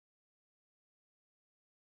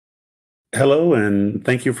Hello, and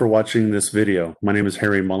thank you for watching this video. My name is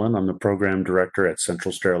Harry Mullen. I'm the Program Director at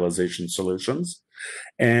Central Sterilization Solutions.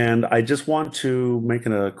 And I just want to make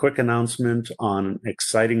a quick announcement on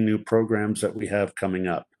exciting new programs that we have coming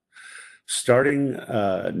up. Starting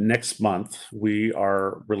next month, we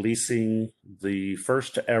are releasing the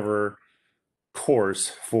first ever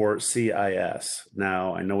course for CIS.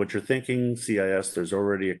 Now, I know what you're thinking, CIS, there's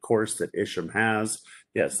already a course that Isham has.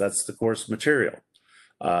 Yes, that's the course material.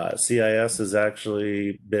 CIS has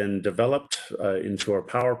actually been developed into a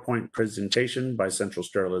PowerPoint presentation by Central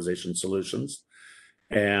Sterilization Solutions,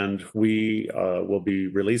 and we will be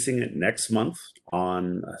releasing it next month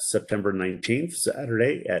on September 19th,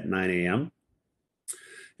 Saturday at 9 a.m.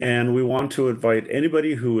 And we want to invite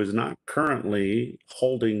anybody who is not currently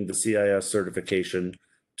holding the CIS certification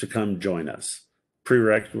to come join us.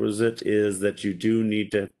 Prerequisite is that you do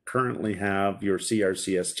need to currently have your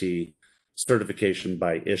CRCST certification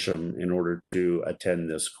by Isham in order to attend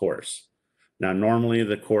this course. Now, normally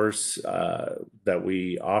the course that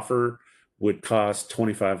we offer would cost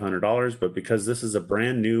 $2,500, but because this is a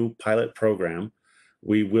brand new pilot program,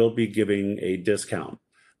 we will be giving a discount.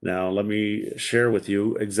 Now, let me share with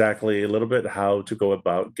you exactly a little bit how to go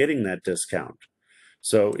about getting that discount.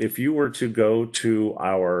 So if you were to go to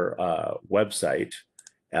our website,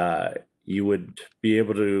 you would be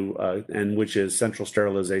able to, and which is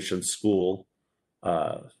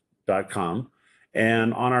centralsterilizationschool.com.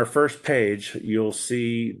 And on our first page, you'll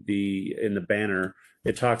see in the banner,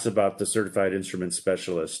 it talks about the Certified Instrument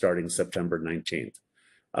Specialist starting September 19th.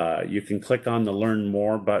 You can click on the Learn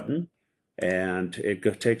More button, and it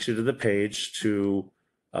takes you to the page to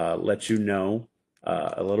let you know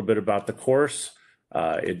a little bit about the course.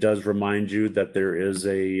 It does remind you that there is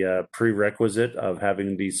a prerequisite of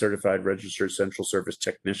having the Certified Registered Central Service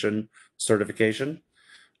Technician certification.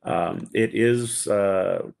 It is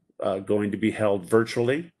going to be held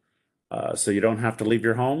virtually, so you don't have to leave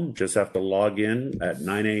your home, just have to log in at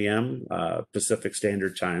 9 a.m. Pacific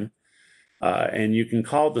Standard Time. And you can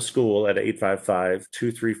call the school at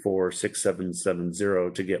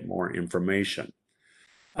 855-234-6770 to get more information.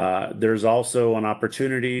 There's also an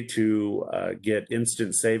opportunity to get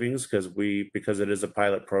instant savings because it is a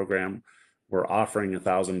pilot program. We're offering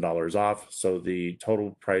 $1,000 off, so the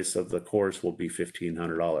total price of the course will be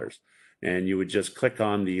 $1,500. And you would just click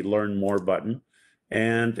on the Learn More button,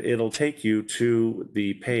 and it'll take you to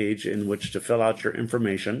the page in which to fill out your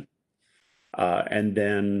information, and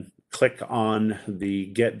then click on the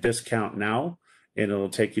Get Discount Now, and it'll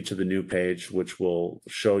take you to the new page, which will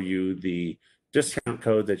show you the discount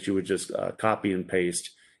code that you would just copy and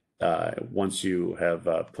paste once you have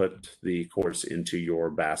put the course into your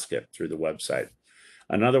basket through the website.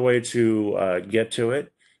 Another way to get to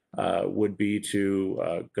it would be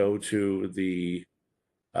to go to the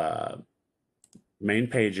main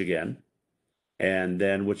page again, and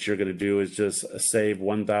then what you're going to do is just save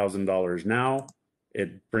 $1,000 now.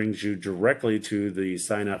 It brings you directly to the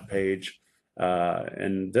sign up page.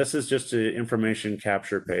 And this is just an information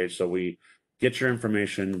capture page. So we get your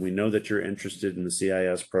information. We know that you're interested in the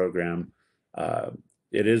CIS program.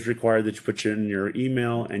 It is required that you put in your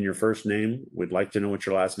email and your first name. We'd like to know what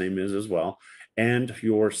your last name is as well, and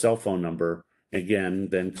your cell phone number. Again,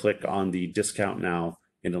 then click on the discount now,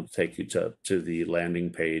 and it'll take you to the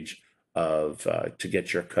landing page to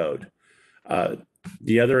get your code.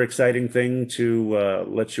 The other exciting thing to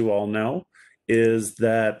let you all know is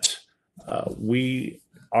that we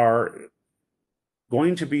are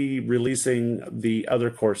going to be releasing the other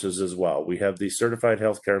courses as well. We have the Certified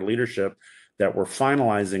Healthcare Leadership that we're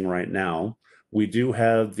finalizing right now. We do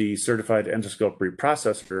have the Certified Endoscope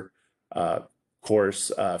Reprocessor course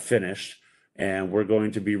finished, and we're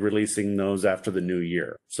going to be releasing those after the new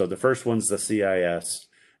year. So the first one's the CIS,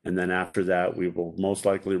 and then after that, we will most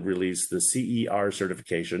likely release the CER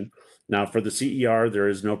certification. Now, for the CER, there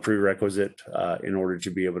is no prerequisite in order to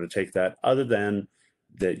be able to take that, other than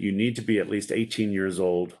that you need to be at least 18 years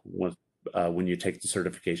old when you take the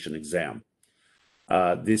certification exam.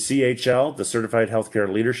 The CHL, the Certified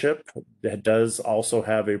Healthcare Leadership, that does also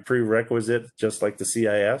have a prerequisite, just like the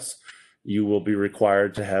CIS. You will be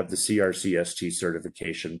required to have the CRCST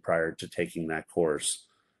certification prior to taking that course.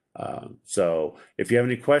 So if you have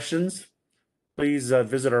any questions, please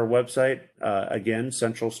visit our website, again,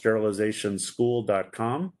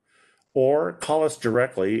 centralsterilizationschool.com, or call us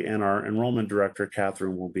directly, and our enrollment director,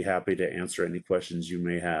 Catherine, will be happy to answer any questions you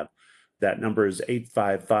may have. That number is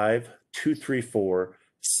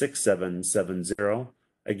 855-234-6770.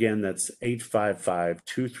 Again, that's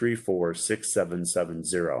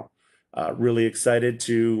 855-234-6770. Really excited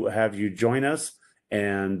to have you join us.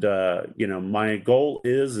 And my goal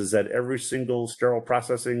is that every single sterile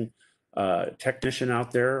processing technician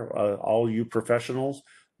out there, all you professionals,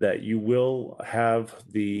 that you will have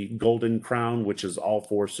the golden crown, which is all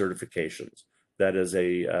 4 certifications. That is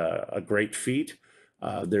a great feat.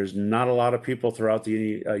 There's not a lot of people throughout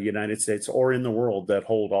the United States or in the world that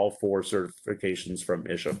hold all 4 certifications from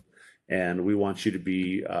ISHA, and we want you to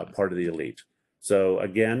be part of the elite. So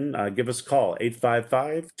again, give us a call,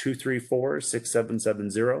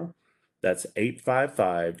 855-234-6770. That's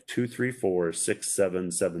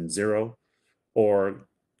 855-234-6770, or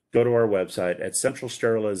go to our website at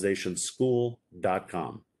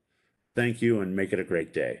centralsterilizationschool.com. Thank you, and make it a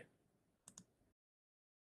great day.